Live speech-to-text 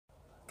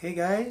Okay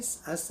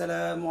guys,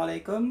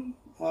 Assalamualaikum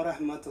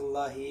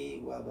warahmatullahi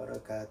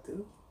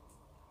wabarakatuh.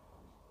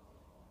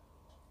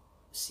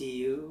 See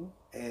you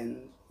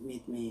and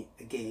meet me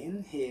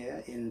again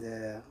here in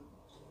the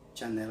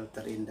channel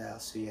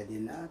Terindah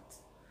Suyadinat.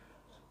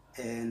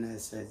 And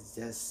as I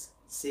just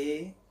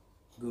say,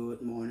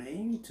 good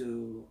morning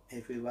to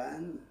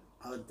everyone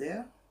out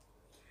there.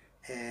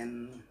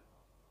 And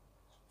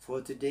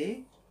for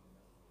today,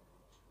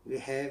 we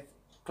have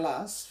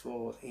class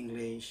for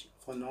English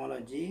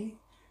phonology,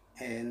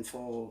 and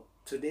for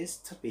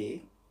today's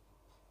topic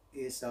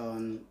is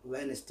on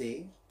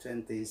Wednesday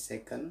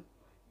 22nd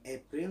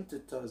April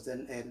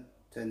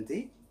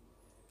 2020.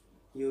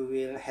 You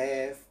will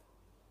have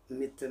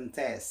midterm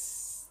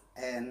tests,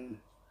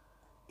 and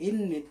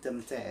in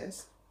midterm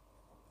test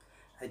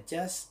I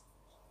just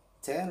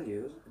tell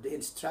you the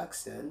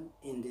instruction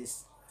in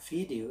this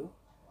video.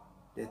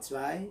 That's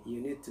why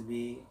you need to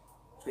be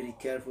very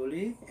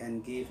carefully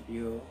and give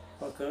your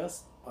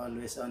focus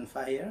always on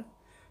fire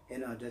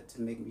in order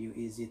to make you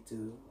easy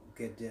to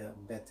get a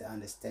better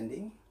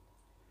understanding.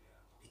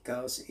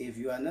 Because if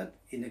you are not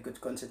in a good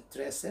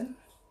concentration,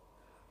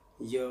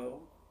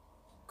 your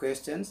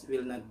questions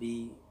will not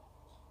be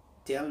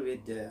dealt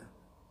with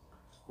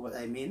what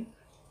I mean,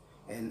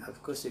 and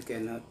of course you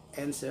cannot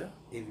answer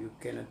if you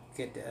cannot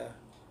get a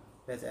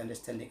better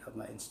understanding of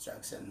my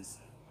instructions.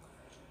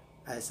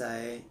 As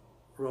I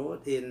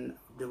wrote in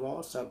the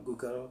walls of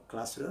Google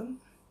Classroom,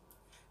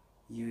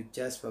 you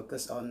just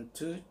focus on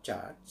two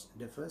charts.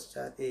 The first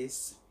chart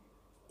is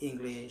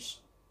English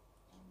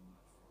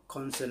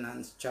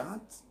consonants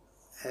chart,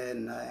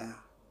 and I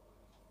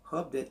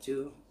hope that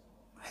you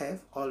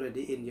have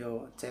already in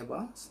your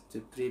tables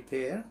to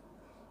prepare,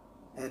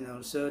 and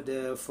also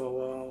the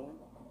vowel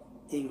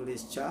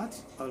English chart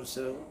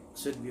also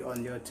should be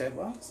on your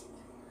tables,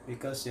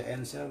 because your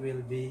answer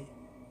will be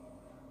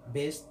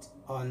based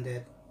on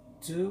the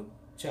two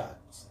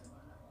charts.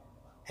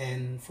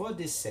 And for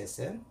this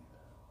session,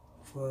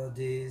 for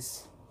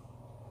this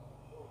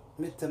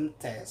midterm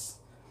test,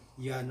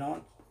 you are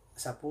not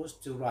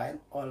supposed to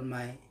write all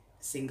my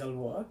single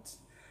words,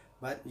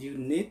 but you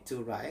need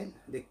to write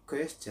the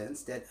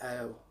questions that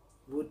I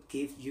would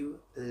give you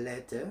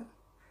later,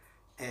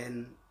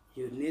 and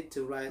you need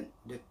to write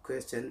the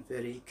question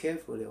very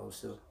carefully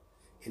also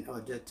in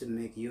order to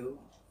make you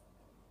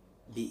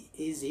be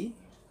easy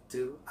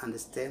to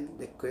understand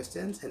the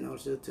questions and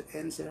also to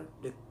answer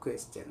the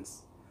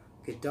questions.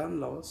 Okay,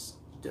 don't lose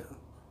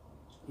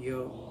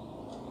your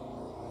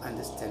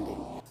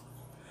understanding.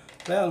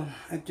 Well,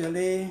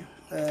 actually,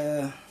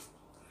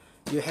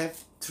 you have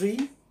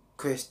 3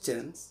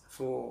 questions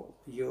for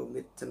your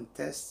midterm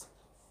test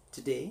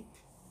today,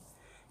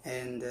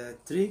 and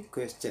 3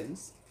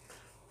 questions.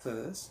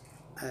 First,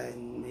 I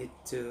need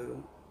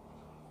to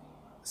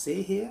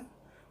say here,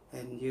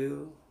 and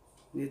you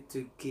need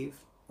to give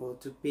or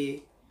to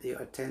pay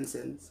your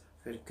attention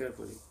very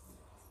carefully.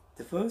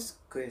 The first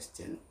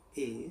question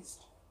is,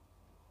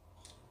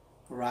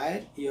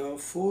 write your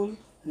full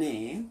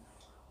name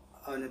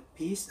on a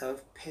piece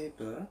of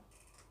paper,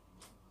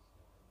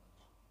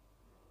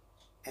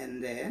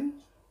 and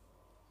then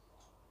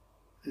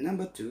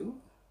number 2,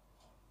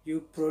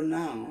 you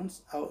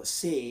pronounce or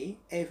say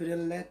every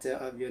letter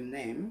of your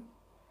name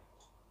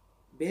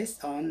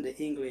based on the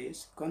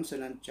English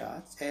consonant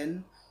charts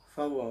and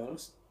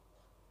vowels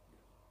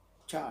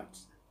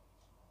charts.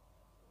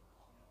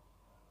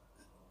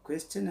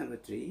 Question number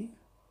 3,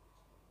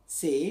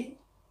 say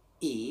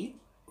it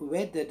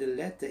whether the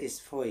letter is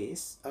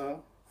voiced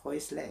or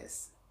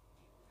voiceless.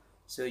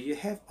 So you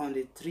have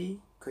only 3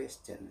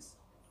 questions.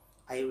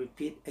 I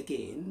repeat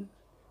again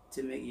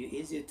to make you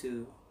easier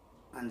to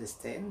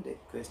understand the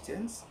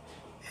questions,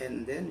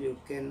 and then you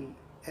can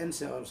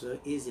answer also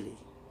easily,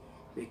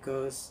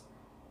 because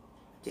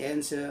the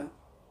answer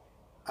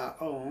are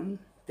on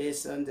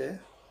based on the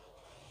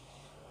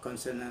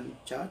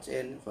consonant charts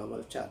and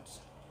vowel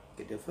charts.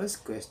 Okay, the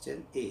first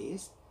question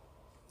is,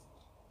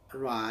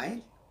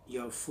 write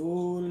your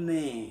full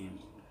name.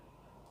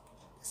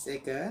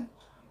 Second,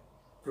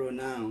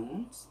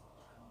 pronounce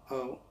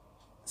or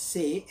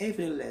say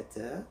every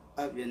letter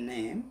of your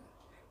name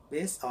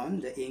based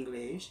on the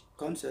English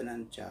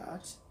consonant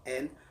charts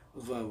and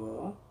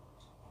vowel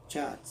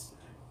charts.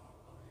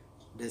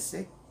 The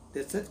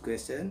third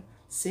question,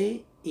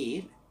 say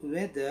it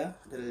whether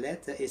the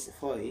letter is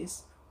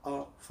voiced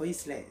or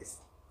voiceless.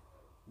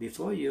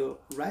 Before you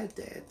write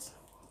that,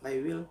 I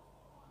will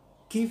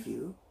give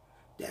you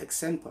the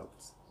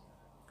examples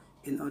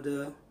in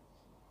order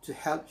to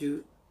help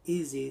you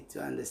easy to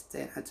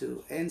understand and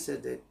to answer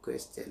the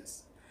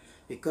questions,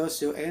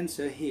 because your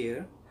answer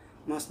here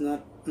must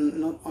not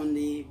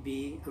only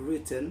be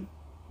written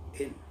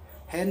in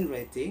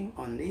handwriting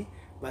only,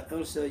 but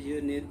also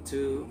you need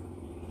to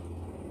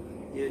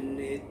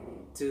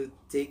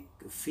take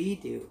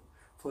video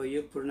for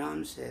your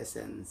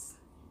pronunciations.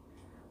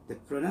 The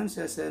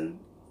pronunciation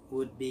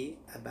would be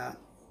about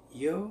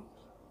your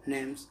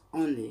names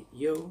only,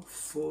 your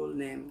full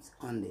names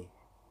only.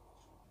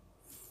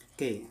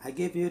 Okay, I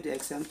give you the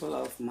example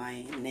of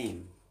my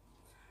name.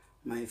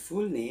 My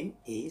full name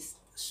is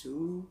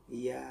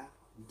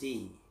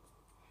Suyadi.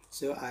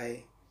 So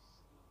I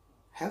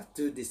have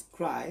to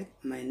describe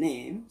my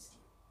name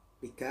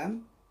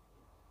become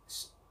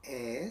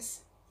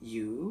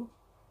Suyadi.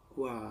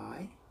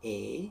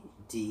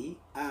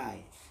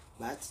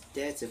 But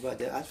that's about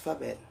the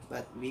alphabet.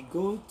 But we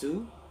go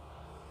to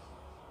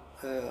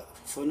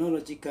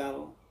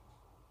phonological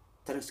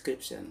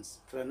transcriptions.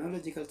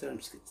 Phonological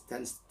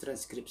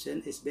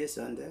transcription is based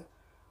on the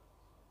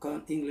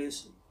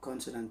English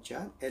consonant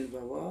chart and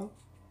vowel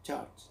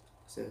chart.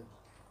 So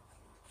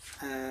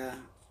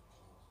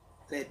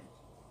let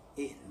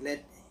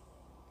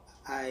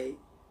I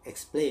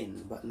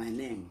explain about my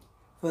name.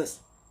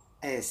 First,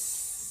 S.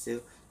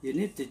 So you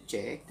need to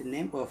check the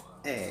name of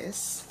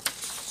S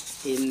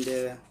in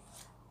the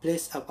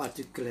place of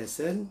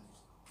articulation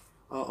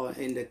or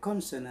in the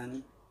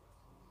consonant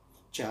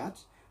chart.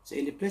 So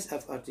in the place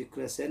of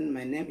articulation,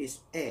 my name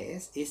is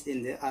S, is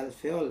in the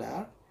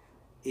alveolar,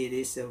 it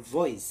is a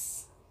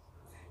voice.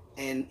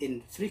 And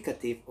in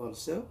fricative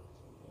also,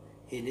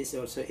 it is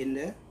also in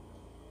the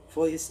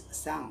voice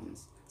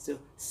sounds. So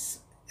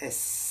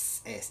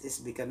S is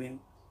becoming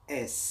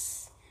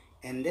S.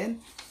 And then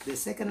the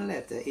second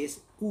letter is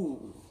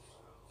U.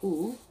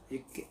 U,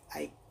 you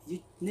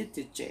need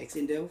to check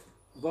in the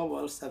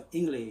vowels of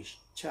English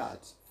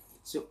chart.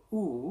 So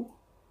U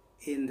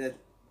in the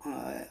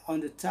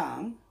on the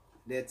tongue,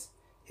 that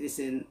is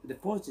in the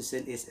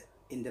position is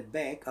in the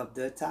back of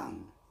the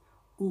tongue.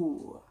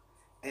 U,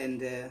 and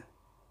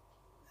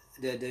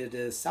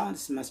the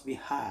sounds must be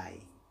high.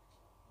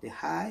 The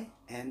high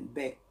and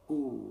back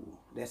U,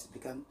 that's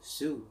become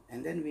Su.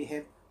 And then we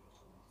have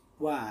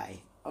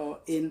Y, or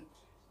in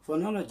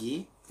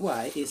phonology,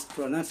 Y is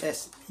pronounced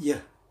as Y.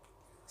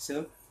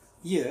 So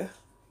Y,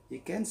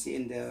 you can see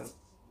in the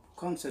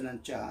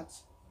consonant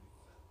charts,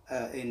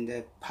 in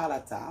the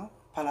palatal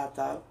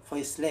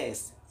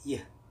voiceless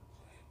Y,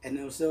 and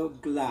also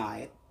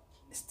glide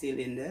still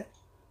in the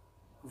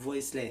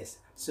voiceless,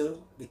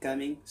 so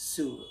becoming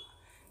Su.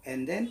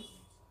 And then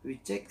we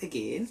check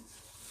again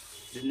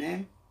the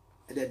name,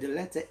 the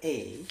letter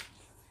A,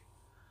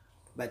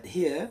 but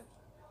here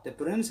the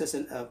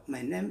pronunciation of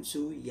my name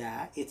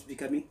Suya, it's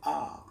becoming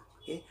R.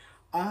 Okay,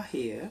 R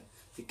here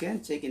you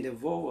can check in the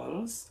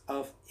vowels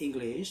of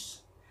English.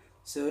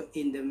 So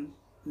in the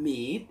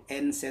mid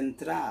and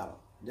central,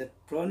 the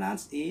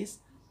pronounce is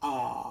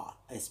R.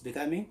 It's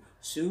becoming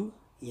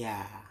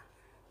Suya.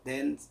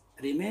 Then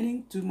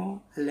remaining two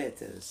more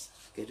letters.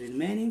 Okay,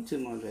 remaining two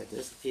more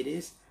letters. It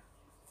is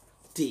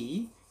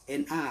D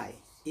and I.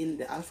 In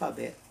the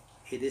alphabet,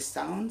 it is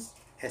sounds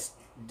as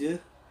D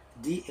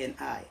and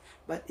I.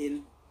 But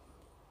in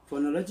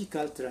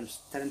phonological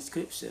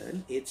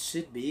transcription, it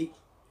should be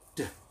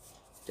D.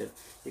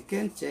 You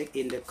can check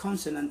in the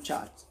consonant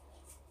chart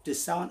the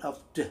sound of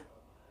D.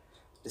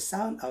 The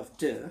sound of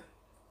D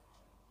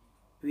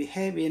we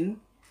have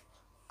in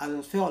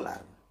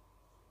alveolar.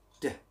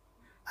 D.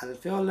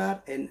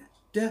 Alveolar, and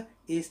D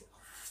is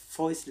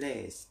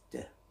voiceless.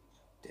 D.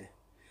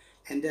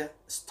 And the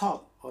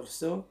stop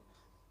also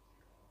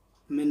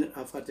minute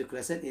of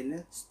articulation in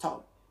the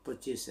stop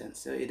position.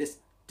 So it is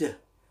D,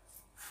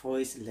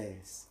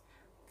 voiceless.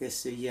 Okay,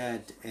 so yeah,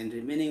 and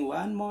remaining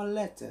one more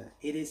letter.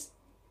 It is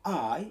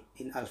I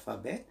in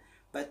alphabet,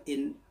 but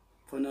in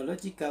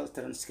phonological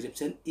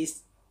transcription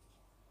it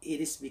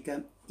is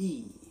become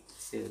E.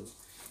 So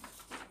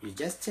you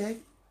just check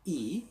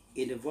E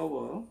in the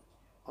vowel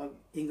of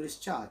English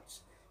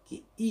charts.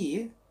 Okay,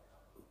 E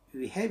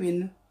we have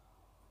in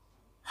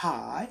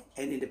high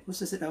and in the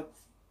position of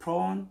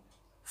front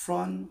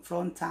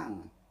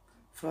tongue.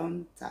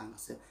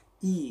 So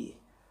E.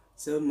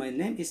 So my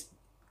name is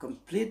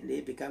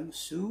completely become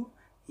Suyadi.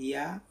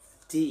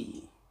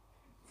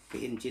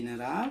 Okay, in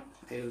general,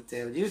 I will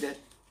tell you that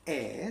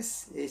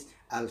S is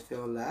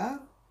alveolar,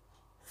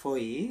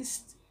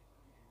 voiced,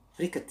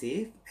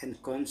 fricative,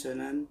 and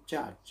consonant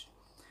chart.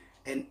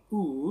 And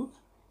U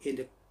in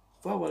the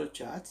vowel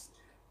charts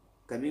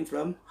coming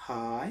from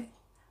high,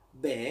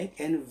 back,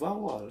 and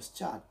vowels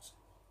chart.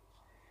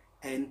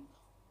 And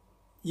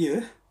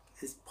Y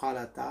is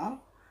palatal,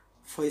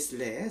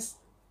 voiceless,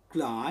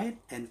 glide,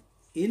 and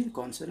in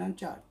consonant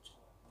chart.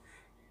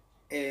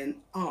 And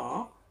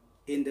R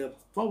in the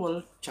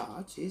vowel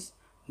chart is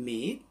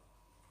mid,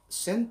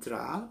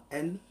 central,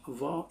 and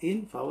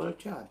in vowel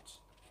chart.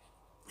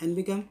 And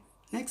become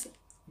next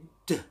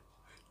D.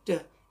 D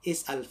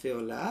is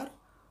alveolar,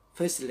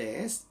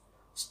 voiceless,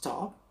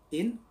 stop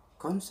in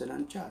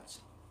consonant chart.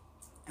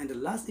 And the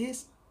last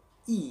is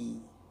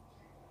E.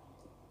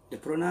 The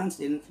pronouns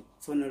in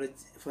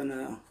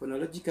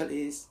phonological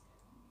is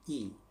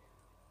E.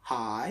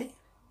 High,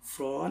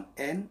 front,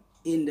 and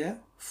in the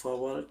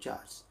vowel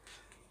charts.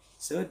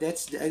 So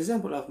that's the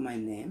example of my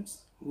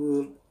names.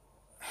 Will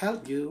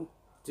help you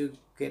to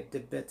get the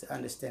better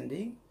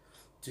understanding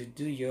to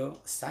do your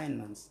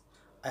assignments.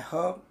 I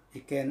hope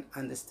you can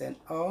understand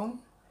all,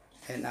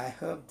 and I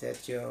hope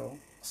that your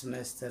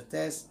semester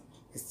test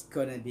is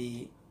gonna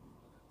be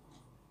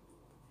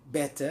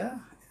better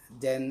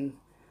than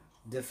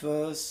the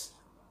first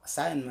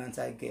assignment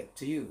I gave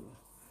to you.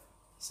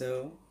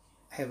 So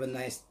have a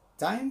nice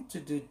time to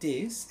do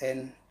this,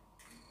 and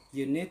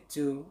you need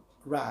to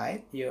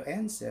write your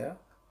answer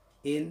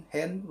in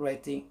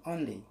handwriting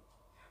only.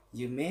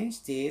 You may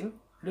still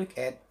look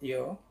at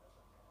your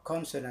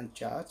consonant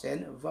charts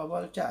and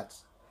vowel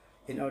charts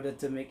in order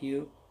to make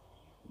you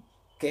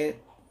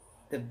get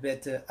a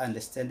better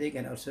understanding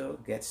and also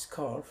get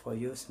score for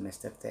your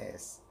semester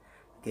test.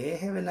 Okay,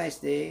 have a nice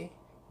day,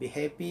 be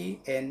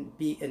happy, and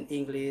be an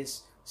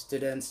English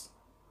student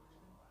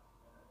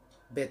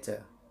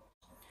better.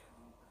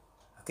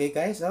 Okay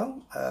guys,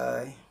 so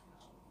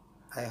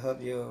I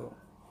hope you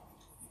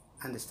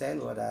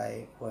understand what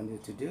I want you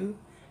to do,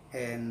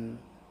 and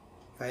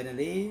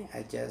finally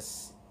I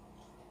just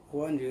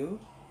want you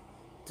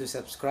to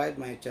subscribe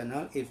my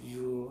channel if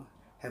you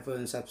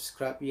haven't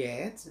subscribed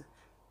yet.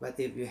 But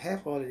if you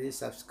have already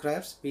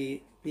subscribed,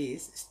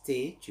 please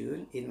stay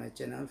tuned in my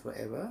channel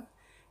forever,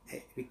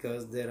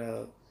 because there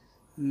are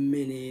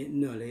many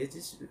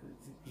knowledges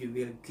you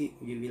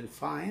will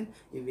find,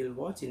 you will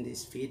watch in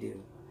this video.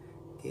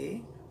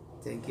 Okay,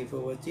 thank you for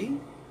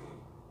watching.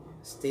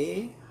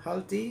 Stay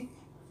healthy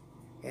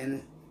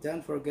and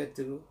don't forget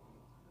to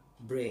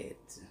breathe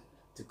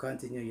to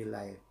continue your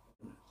life.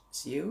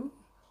 See you.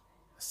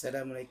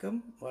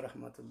 Assalamualaikum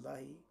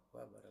warahmatullahi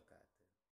wabarakatuh.